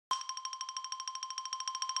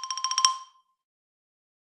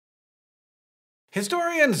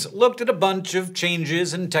Historians looked at a bunch of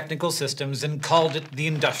changes in technical systems and called it the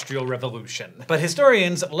Industrial Revolution. But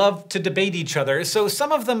historians love to debate each other, so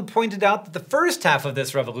some of them pointed out that the first half of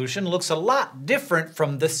this revolution looks a lot different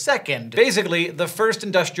from the second. Basically, the first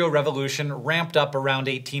Industrial Revolution ramped up around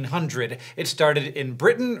 1800. It started in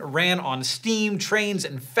Britain, ran on steam, trains,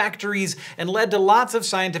 and factories, and led to lots of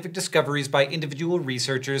scientific discoveries by individual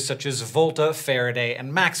researchers such as Volta, Faraday,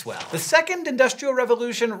 and Maxwell. The second Industrial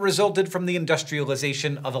Revolution resulted from the industrialization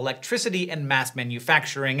of electricity and mass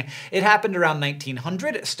manufacturing. It happened around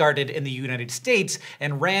 1900, started in the United States,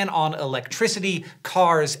 and ran on electricity,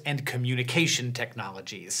 cars, and communication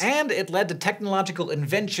technologies. And it led to technological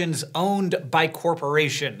inventions owned by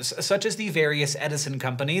corporations, such as the various Edison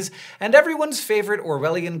companies, and everyone's favorite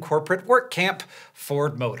Orwellian corporate work camp,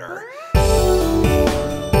 Ford Motor.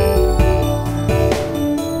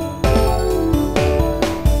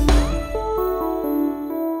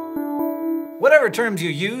 Whatever terms you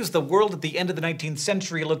use, the world at the end of the 19th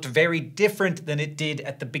century looked very different than it did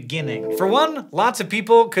at the beginning. For one, lots of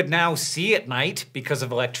people could now see at night because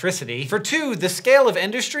of electricity. For two, the scale of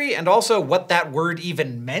industry and also what that word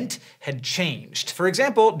even meant had changed. For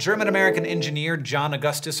example, German-American engineer John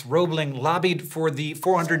Augustus Roebling lobbied for the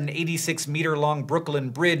 486-meter-long Brooklyn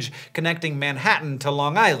Bridge connecting Manhattan to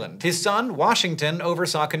Long Island. His son, Washington,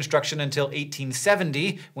 oversaw construction until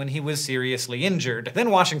 1870, when he was seriously injured.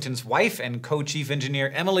 Then Washington's wife and co-chief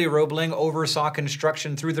engineer Emily Roebling oversaw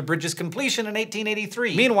construction through the bridge's completion in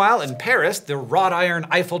 1883. Meanwhile, in Paris, the wrought iron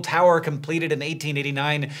Eiffel Tower, completed in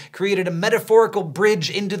 1889, created a metaphorical bridge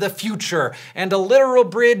into the future, and a literal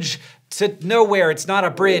bridge to nowhere. It's not a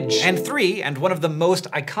bridge. And three, and one of the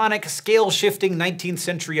most iconic scale-shifting 19th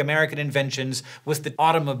century American inventions, was the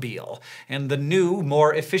automobile, and the new,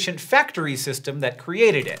 more efficient factory system that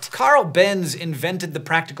created it. Carl Benz invented the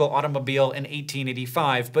practical automobile in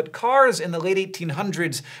 1885, but cars in the late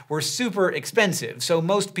 1800s were super expensive, so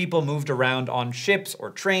most people moved around on ships or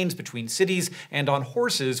trains between cities and on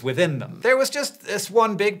horses within them. There was just this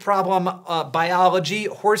one big problem, biology.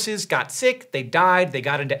 Horses got sick, they died, they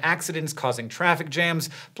got into accidents causing traffic jams,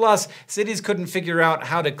 plus cities couldn't figure out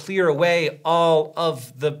how to clear away all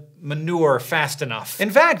of the manure fast enough. In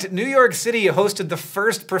fact, New York City hosted the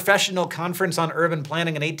first professional conference on urban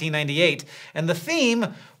planning in 1898, and the theme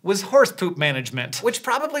was horse poop management, which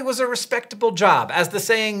probably was a respectable job. As the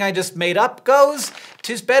saying I just made up goes,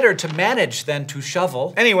 "'Tis better to manage than to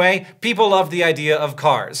shovel." Anyway, people loved the idea of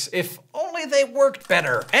cars. If only they worked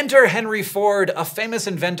better. Enter Henry Ford, a famous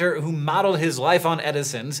inventor who modeled his life on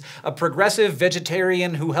Edison's, a progressive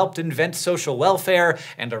vegetarian who helped invent social welfare,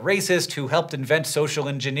 and a racist who helped invent social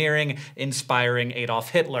engineering, inspiring Adolf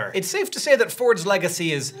Hitler. It's safe to say that Ford's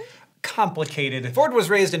legacy is complicated. Ford was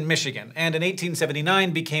raised in Michigan, and in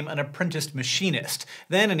 1879 became an apprenticed machinist.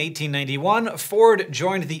 Then in 1891, Ford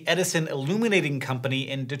joined the Edison Illuminating Company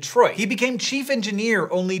in Detroit. He became chief engineer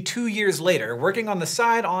only 2 years later, working on the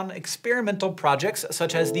side on experimental projects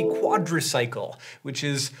such as the quadricycle, which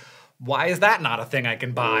is, why is that not a thing I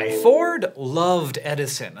can buy? Ford loved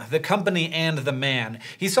Edison, the company and the man.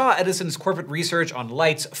 He saw Edison's corporate research on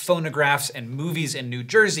lights, phonographs, and movies in New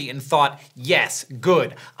Jersey and thought, yes,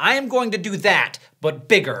 good, I am going to do that, but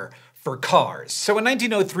bigger, for cars. So in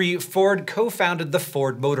 1903, Ford co-founded the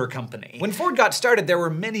Ford Motor Company. When Ford got started, there were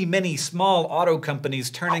many small auto companies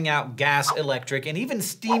turning out gas, electric, and even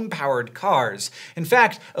steam-powered cars. In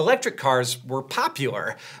fact, electric cars were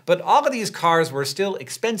popular, but all of these cars were still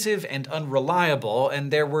expensive and unreliable, and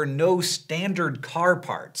there were no standard car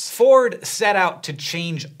parts. Ford set out to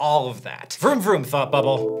change all of that. Vroom vroom, thought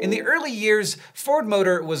bubble. In the early years, Ford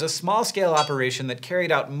Motor was a small-scale operation that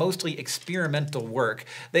carried out mostly experimental work.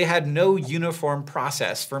 They had no uniform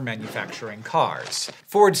process for manufacturing cars.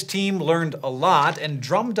 Ford's team learned a lot and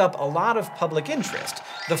drummed up a lot of public interest.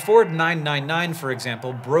 The Ford 999, for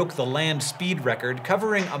example, broke the land speed record,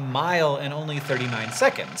 covering a mile in only 39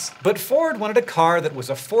 seconds. But Ford wanted a car that was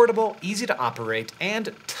affordable, easy to operate,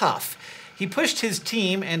 and tough. He pushed his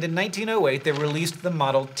team, and in 1908 they released the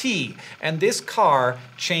Model T, and this car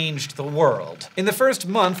changed the world. In the first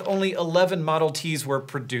month, only 11 Model Ts were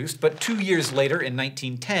produced, but 2 years later, in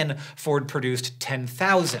 1910, Ford produced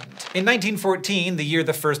 10,000. In 1914, the year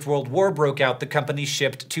the First World War broke out, the company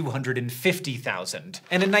shipped 250,000.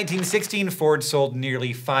 And in 1916, Ford sold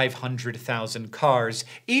nearly 500,000 cars,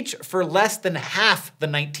 each for less than half the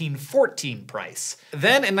 1914 price.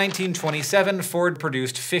 Then in 1927, Ford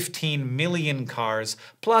produced 15 million million cars,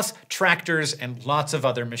 plus tractors and lots of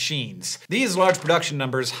other machines. These large production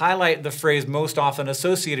numbers highlight the phrase most often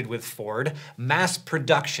associated with Ford, mass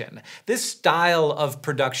production. This style of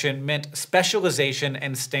production meant specialization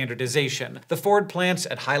and standardization. The Ford plants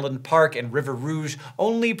at Highland Park and River Rouge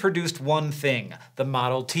only produced one thing, the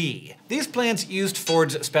Model T. These plants used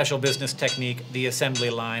Ford's special business technique, the assembly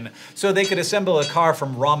line, so they could assemble a car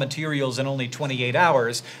from raw materials in only 28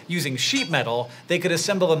 hours. Using sheet metal, they could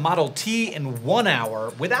assemble a Model T in 1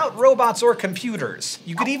 hour without robots or computers.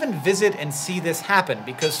 You could even visit and see this happen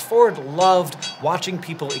because Ford loved watching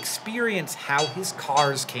people experience how his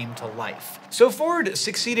cars came to life. So Ford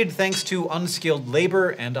succeeded thanks to unskilled labor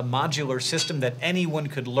and a modular system that anyone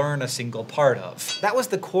could learn a single part of. That was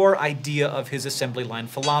the core idea of his assembly line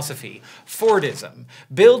philosophy, Fordism.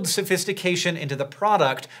 Build sophistication into the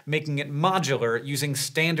product, making it modular using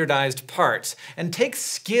standardized parts, and take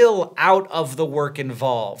skill out of the work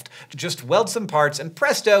involved. Just weld some parts and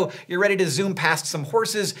presto, you're ready to zoom past some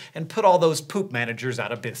horses and put all those poop managers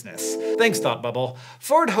out of business. Thanks, Thought Bubble.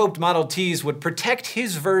 Ford hoped Model Ts would protect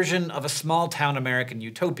his version of a small-town American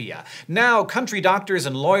utopia. Now, country doctors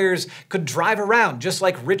and lawyers could drive around just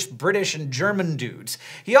like rich British and German dudes.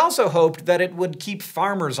 He also hoped that it would keep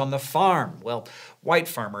farmers on the farm. Well, white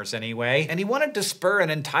farmers anyway, and he wanted to spur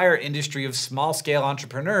an entire industry of small-scale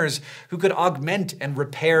entrepreneurs who could augment and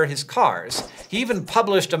repair his cars. He even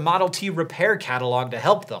published a Model T repair catalog to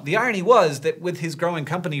help them. The irony was that with his growing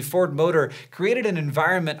company, Ford Motor created an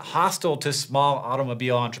environment hostile to small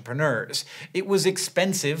automobile entrepreneurs. It was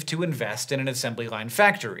expensive to invest in an assembly line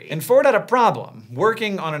factory. And Ford had a problem.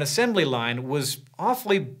 Working on an assembly line was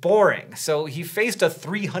awfully boring, so he faced a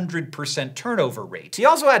 300% turnover rate. He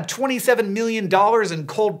also had $27 million in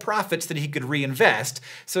cold profits that he could reinvest,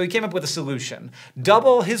 so he came up with a solution.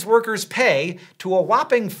 Double his workers' pay to a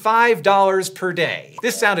whopping $5 per day.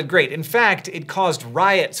 This sounded great. In fact, it caused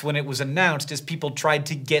riots when it was announced as people tried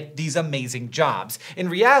to get these amazing jobs. In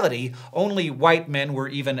reality, only white men were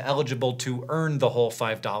even eligible to earn the whole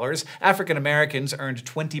 $5. African Americans earned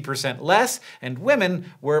 20% less, and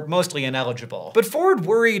women were mostly ineligible. But Ford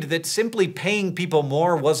worried that simply paying people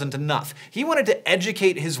more wasn't enough. He wanted to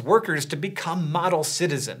educate his workers to become model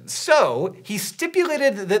citizens. So he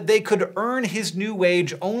stipulated that they could earn his new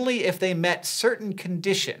wage only if they met certain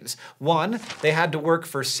conditions. 1, they had to work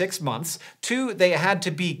for 6 months. 2, they had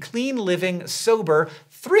to be clean living, sober,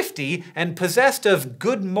 thrifty, and possessed of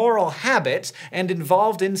good moral habits and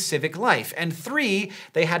involved in civic life. And 3,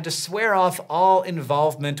 they had to swear off all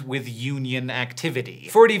involvement with union activity.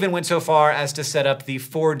 Ford even went so far as to set up the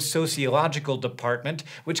Ford Sociological Department,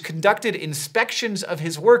 which conducted inspections of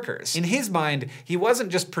his workers. In his mind, he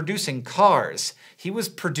wasn't just producing cars, he was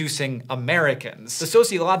producing Americans. The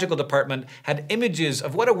Sociological Department had images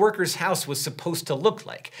of what a worker's house was supposed to look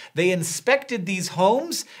like. They inspected these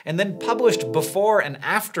homes and then published before and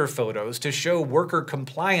after photos to show worker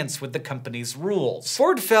compliance with the company's rules.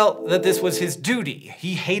 Ford felt that this was his duty.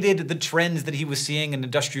 He hated the trends that he was seeing in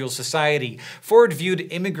industrial society. Ford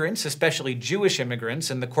viewed immigrants, especially Jewish immigrants,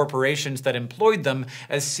 and the corporations that employed them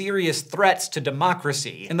as serious threats to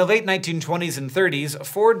democracy. In the late 1920s and 30s,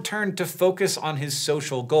 Ford turned to focus on his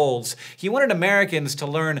social goals. He wanted Americans to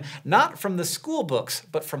learn not from the school books,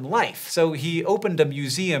 but from life. So he opened a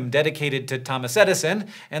museum dedicated to Thomas Edison,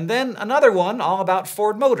 and then another one all about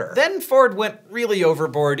Ford Motor. Then Ford went really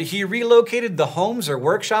overboard. He relocated the homes or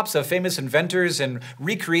workshops of famous inventors and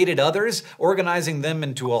recreated others, organizing them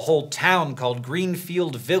into a whole town called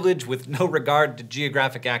Greenfield Village with no regard to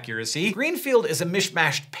geographic accuracy. Greenfield is a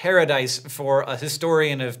mishmashed paradise for a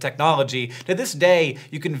historian of technology. To this day,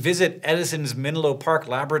 you can visit Edison's Menlo Park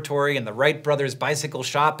laboratory and the Wright brothers bicycle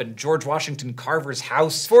shop and George Washington Carver's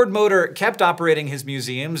house. Ford Motor kept operating his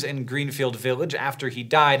museums in Greenfield Village after he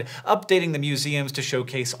died, updating the museums to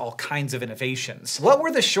showcase all kinds of innovations. What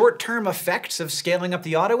were the short-term effects of scaling up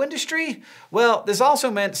the auto industry? Well, this also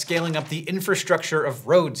meant scaling up the infrastructure of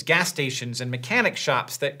roads, gas stations, and mechanic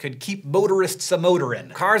shops that could keep motorists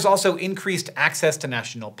a-motorin'. Cars also increased access to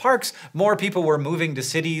national parks, more people were moving to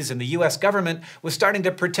cities, and the US government was starting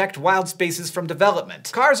to protect wild spaces from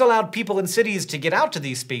development. Cars allowed people in cities to get out to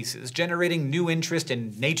these spaces, generating new interest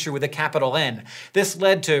in nature with a capital N. This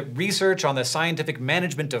led to research on the scientific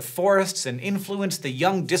management of forests and influenced the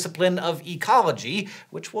young discipline of ecology,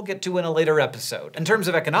 which we'll get to in a later episode. In terms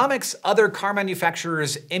of economics, other car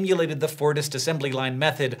manufacturers emulated the Fordist assembly line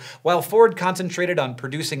method. While Ford concentrated on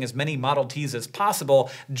producing as many Model Ts as possible,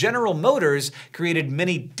 General Motors created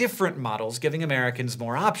many different models, giving Americans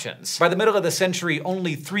more options. By the middle of the century,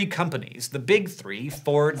 only 3 companies, the big 3,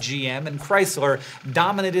 Ford, GM, and Chrysler,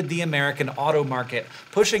 dominated the American auto market,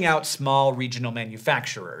 pushing out small regional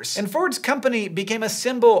manufacturers. And Ford's company became a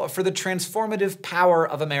symbol for the transformative power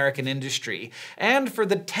of American industry, and for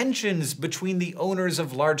the tensions between the owners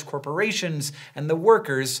of large corporations and the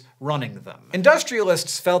workers running them.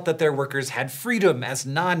 Industrialists felt that their workers had freedom as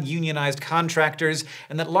non-unionized contractors,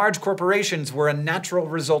 and that large corporations were a natural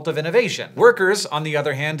result of innovation. Workers, on the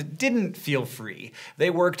other hand, didn't feel free. They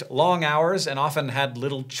worked long hours and often had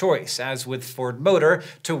little choice, as with Ford Motor,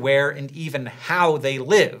 to where and even how they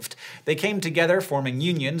lived. They came together, forming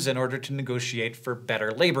unions in order to negotiate for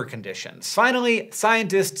better labor conditions. Finally,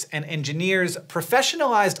 scientists and engineers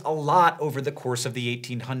professionalized a lot over the course of the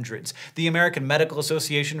 1800s. The American Medical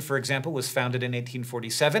Association, for example, was founded in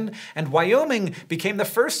 1847, and Wyoming became the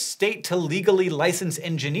first state to legally license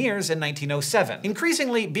engineers in 1907.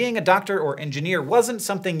 Increasingly, being a doctor or engineer wasn't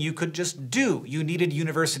something you could just do. You needed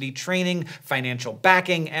university training, financial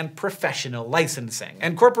backing, and professional licensing.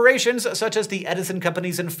 And corporations such as the Edison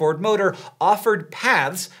companies and Ford Motor offered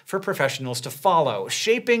paths for professionals to follow,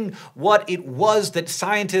 shaping what it was that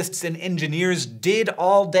scientists and engineers did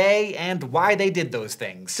all day and why they did those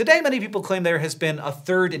things. Today, many people claim there has been a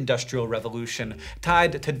third industrial revolution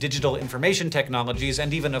tied to digital information technologies,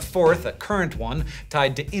 and even a fourth, a current one,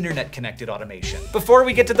 tied to internet-connected automation. Before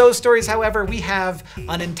we get to those stories, however, we have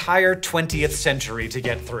an entire 20th century to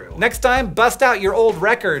get through. Next time, bust out your old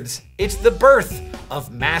records. It's the birth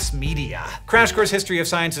of mass media. Crash Course History of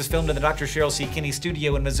Science is filmed in the Dr. Cheryl C. Kinney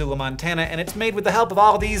studio in Missoula, Montana, and it's made with the help of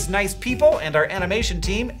all these nice people, and our animation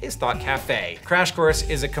team is Thought Cafe. Crash Course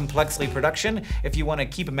is a Complexly production. If you want to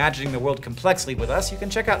keep imagining the world complexly with us, you can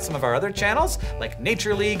check out some of our other channels, like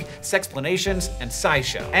Nature League, Sexplanations, and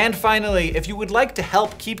SciShow. And finally, if you would like to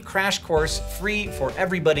help keep Crash Course free for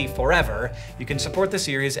everybody forever, you can support the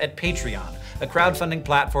series at Patreon, a crowdfunding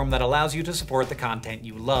platform that allows you to support the content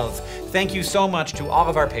you love. Thank you so much to all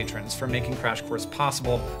of our patrons for making Crash Course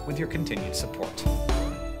possible with your continued support.